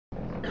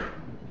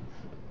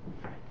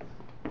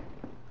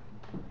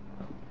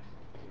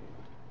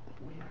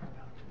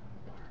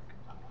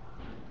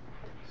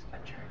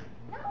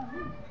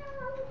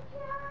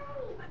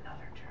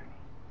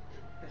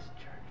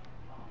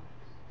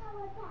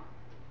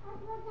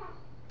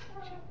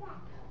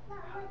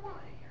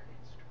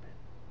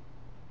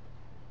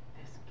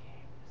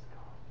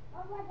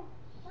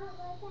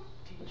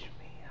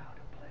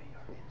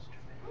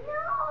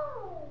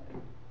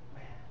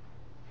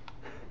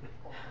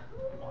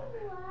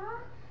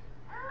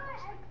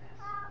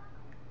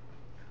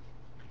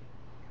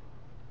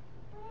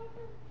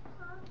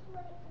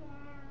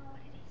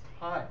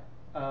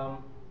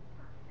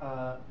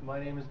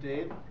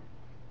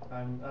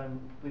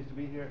I'm pleased to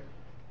be here.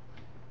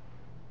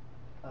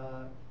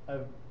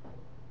 I've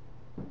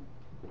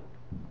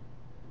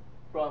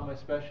brought my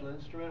special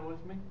instrument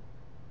with me,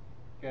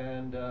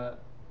 and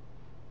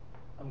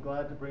I'm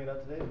glad to bring it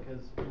out today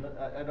because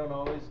I don't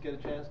always get a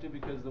chance to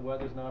because the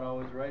weather's not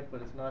always right,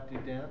 but it's not too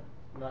damp,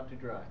 not too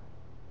dry.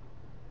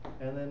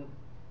 And then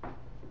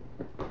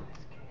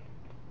this game,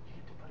 you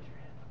get to put your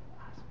hand up,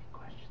 ask me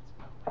questions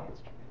about my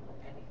instrument,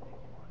 anything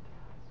you want to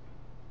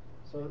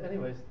ask. So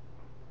anyways,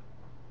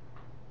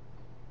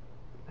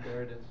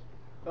 there it is.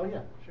 Oh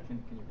yeah, sure.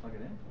 Can you plug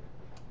it in?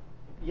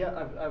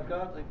 Yeah, I've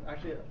got, like,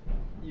 actually,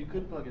 you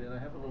could plug it in. I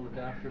have a little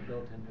adapter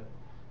built into it,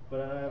 but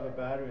I have a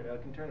battery. I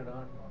can turn it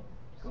on if you want.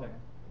 Cool.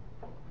 Second.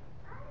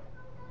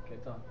 Okay,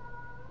 it's on.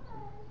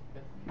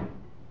 Okay.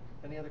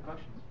 Any other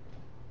questions?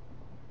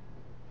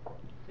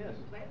 Yes.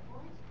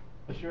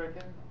 Sure, I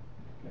can.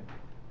 Okay.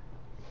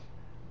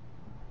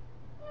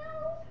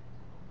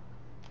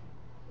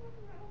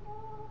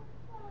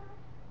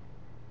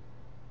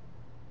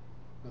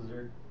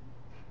 Blizzard.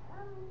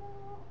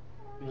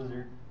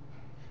 Blizzard.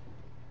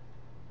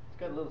 It's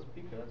got a little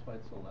speaker, that's why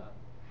it's so loud.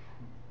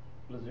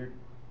 Blizzard.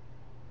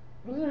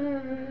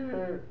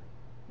 Blizzard.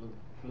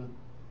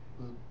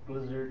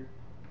 Blizzard.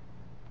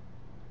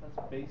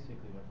 That's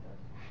basically what that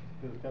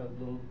is. It's got a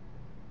little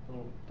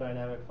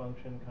dynamic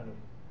function, kind of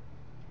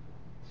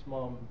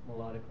small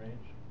melodic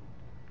range.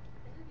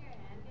 Isn't your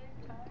hand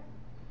getting tired?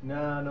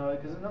 No,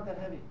 because it's not that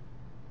heavy.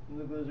 And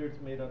the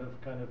Blizzard's made out of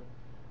it kind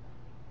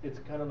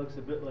of looks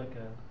a bit like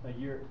a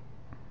yurt.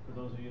 For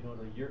those of you who know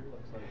what a yurt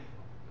looks like.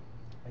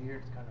 A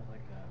yurt's kind of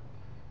like a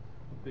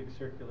big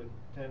circular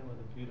tent with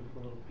a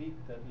beautiful little peak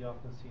that you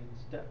often see in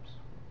steppes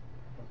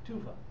of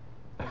tufa.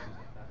 Places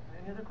like that.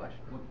 Any other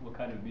questions? What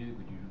kind of music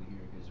would you usually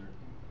hear at Gizzard?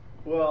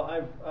 Well,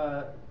 I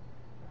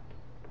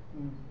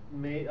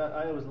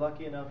was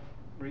lucky enough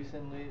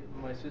recently.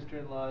 My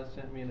sister-in-law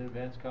sent me an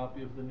advance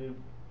copy of the new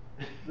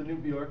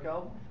Bjork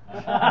album,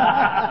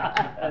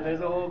 and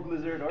there's a whole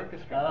Blizzard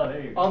orchestra. Oh,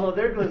 there you go. Although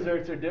their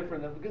Blizzards are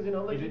different, because you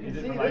Is can it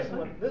see from this Iceland?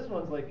 one. This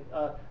one's like,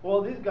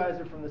 well, these guys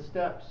are from the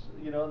steppes.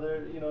 They're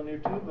near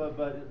Tuva,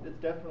 but it's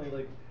definitely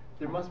like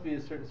there must be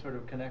a certain sort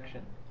of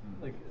connection,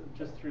 like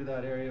just through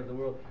that area of the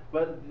world.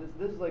 But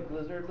this is like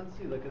Blizzard. Let's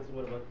see, like it's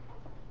what about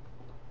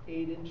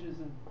 8 inches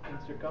in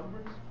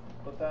circumference,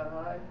 about that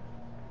high.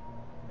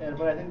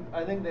 But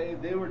I think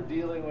they were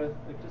dealing with,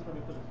 like, just let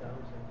me put this down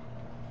for a second.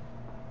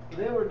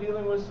 They were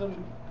dealing with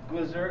some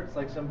glizerts,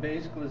 like some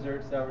bass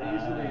glizerts that were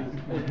easily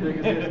as big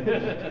as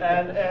this.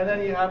 And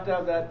then you have to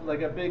have that,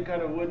 like a big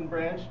kind of wooden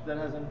branch that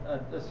has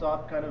a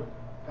soft kind of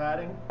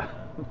padding.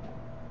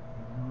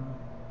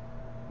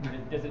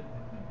 Does it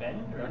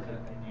bend or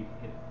you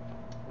hit it?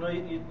 No,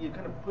 you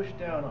kind of push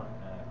down on it,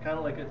 kind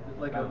of like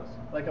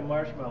a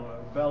marshmallow,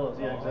 or bellows.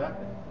 Yeah,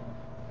 exactly.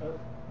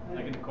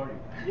 Like an accordion.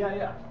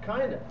 Yeah,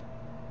 kind of,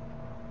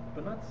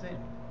 but not the same.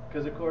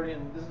 Because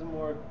accordion, this is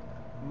more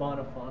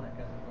monophonic, as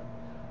it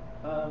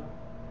were.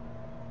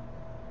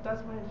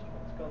 That's my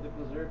instrument. It's called the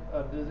Blizzard.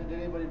 Did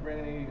anybody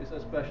bring a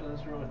special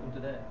instrument with them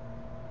today?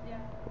 Yeah.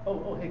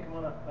 Oh, hey, come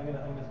on up. I'm just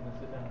gonna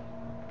sit down.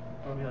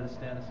 Or maybe I'll just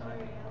stand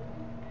aside.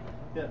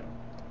 Yeah,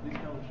 please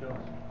come and show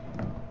us.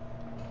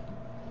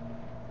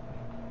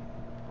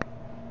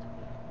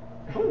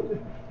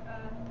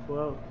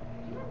 Whoa. Do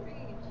you mind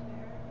bringing a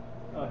chair?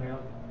 Oh, here.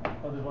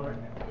 There's one right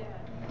here. Yeah.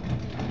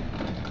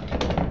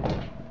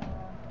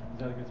 Is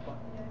that a good spot?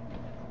 Yeah,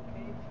 that's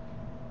okay.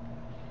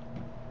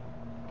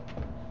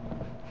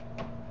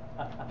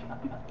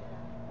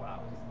 Wow.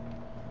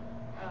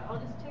 I'll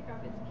just take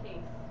off its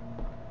case.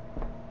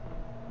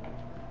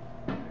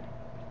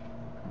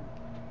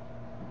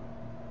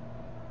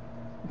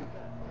 Put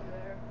that over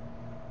there.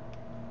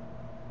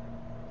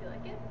 Do you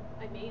like it?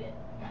 I made it.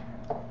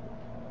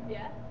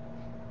 Yeah?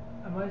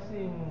 Am I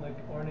seeing like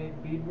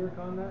ornate beadwork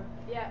on that?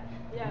 Yeah.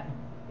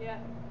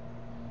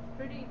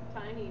 Pretty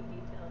tiny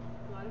details.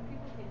 A lot of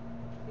people can't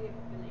see it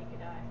with the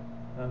naked eye.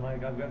 I've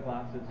got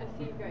glasses. I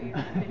see you've got your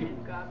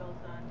vision goggles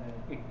on.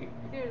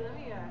 Here, let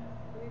me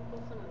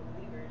pull some of the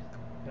levers.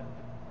 Yeah.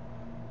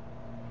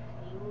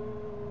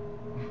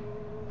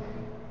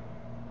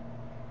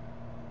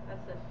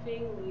 That's the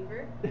Fing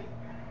lever.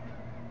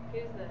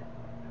 Here's the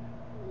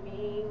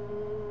Ming.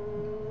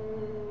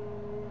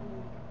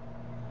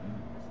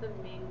 That's the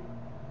Ming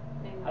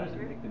lever. How does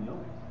it make the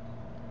noise?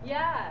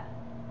 Yeah.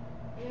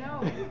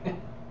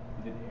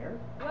 Is it air?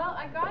 Well,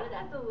 I got it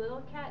at the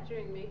Little Cat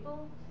during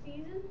maple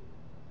season,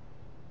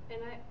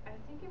 and I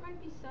think it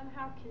might be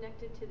somehow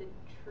connected to the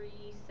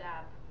tree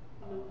sap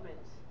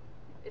movement.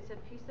 It's a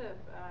piece of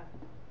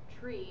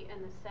tree,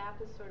 and the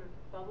sap is sort of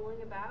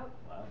bubbling about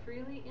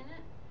freely in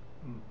it.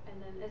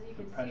 And then, as you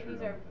can see,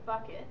 these are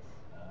buckets,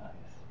 Yes.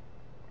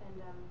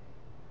 and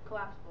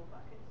collapsible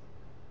buckets.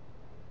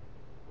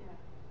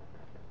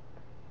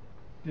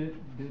 Yeah.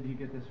 Did you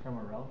get this from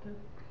a relative?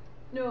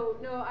 No,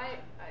 I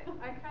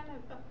kind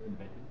of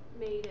Invented.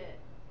 made it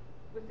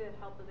with the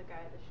help of the guy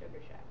at the Sugar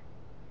Shack.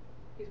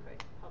 He's quite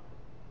helpful.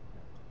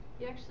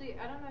 He actually,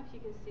 I don't know if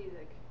you can see,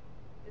 like,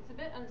 it's a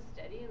bit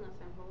unsteady unless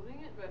I'm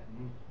holding it, but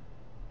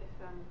if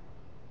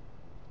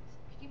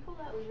you you pull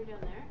that lever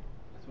down there?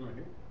 This one right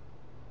here?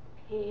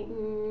 Ping.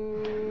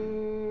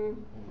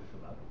 Oh, it's so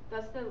loud.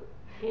 That's the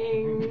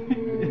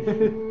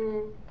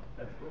ping.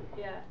 That's cool.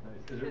 Yeah.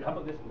 Nice. Is there, how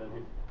about this one down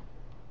here?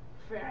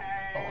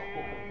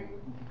 Bang.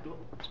 Cool.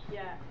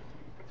 Yeah.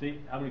 See,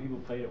 how many people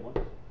play at once?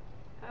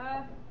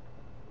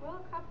 Well,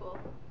 a couple.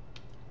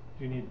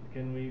 Do you need?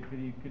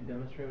 You could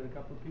demonstrate with a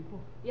couple of people?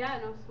 Yeah,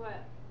 no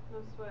sweat. No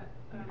sweat.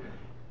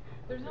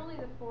 There's only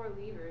the 4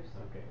 levers.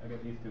 Okay, I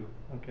got these two.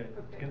 Okay.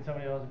 Okay. Can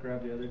somebody else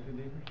grab the other 2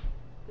 levers?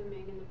 The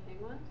Ming and the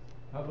Ping ones?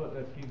 How about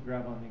if you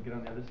grab on and get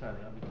on the other side?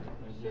 That'd be great.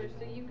 Sure,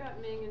 so you've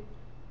got Ming and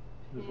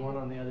There's Ping. one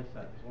on the other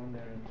side. There's one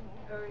there.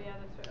 Oh yeah,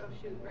 that's right. Oh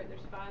shoot, right,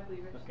 there's 5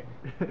 levers. Okay.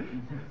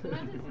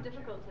 Sometimes it's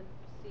difficult to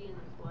see in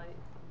this light.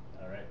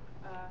 Alright.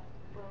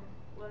 Well,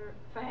 letter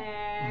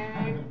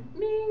Fang,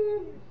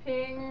 Ming,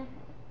 Ping,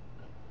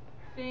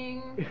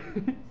 Fing,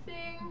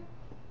 Sing,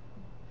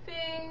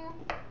 Fing,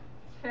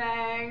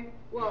 Fang.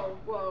 Whoa,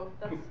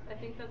 I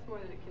think that's more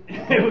than it can be.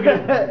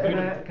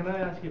 Can I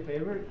ask you a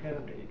favor?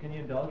 Can you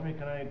indulge me?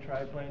 Can I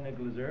try playing the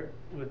glazert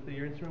with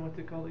your instrument? What's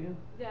it called again?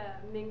 Yeah,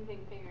 Ming,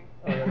 Ping, Finger.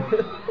 Oh,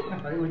 yeah.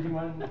 Alright, would you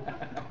mind?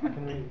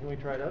 Can we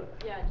try it out?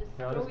 Yeah, just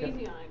No, go just get-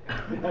 easy on it,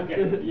 guys.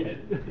 Okay, yeah.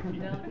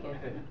 Delicate.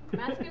 Okay.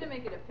 Matt's gonna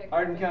make it a picture.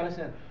 Arden, count us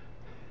in.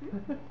 You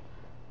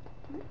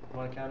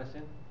want to count us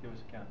in? Give us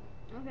a count.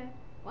 Okay.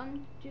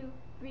 1, 2,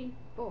 3,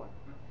 4.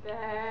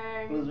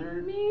 Bang,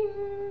 Lizard.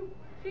 Ming,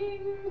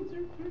 Ping,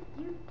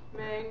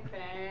 Mang,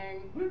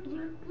 Fang,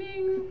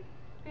 Ming,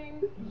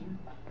 Ping,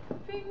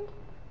 Ping,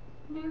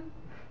 Ming,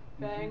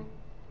 Bang,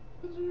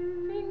 Ping,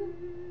 Ping,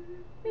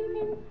 Ping,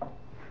 Ping,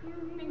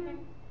 Ping,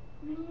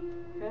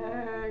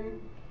 Bang,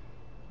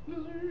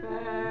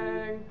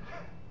 Bang,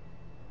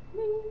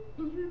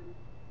 Ming.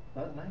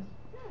 That was nice.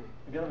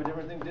 We got a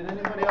different thing. Did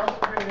anybody else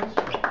bring an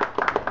instrument?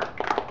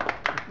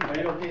 Are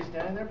you okay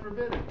standing there for a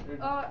bit?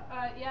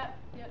 Yeah,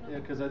 no. Yeah,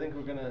 because I think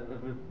we're gonna,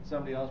 if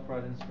somebody else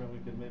brought an instrument, we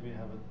could maybe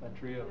have a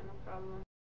trio. No problem.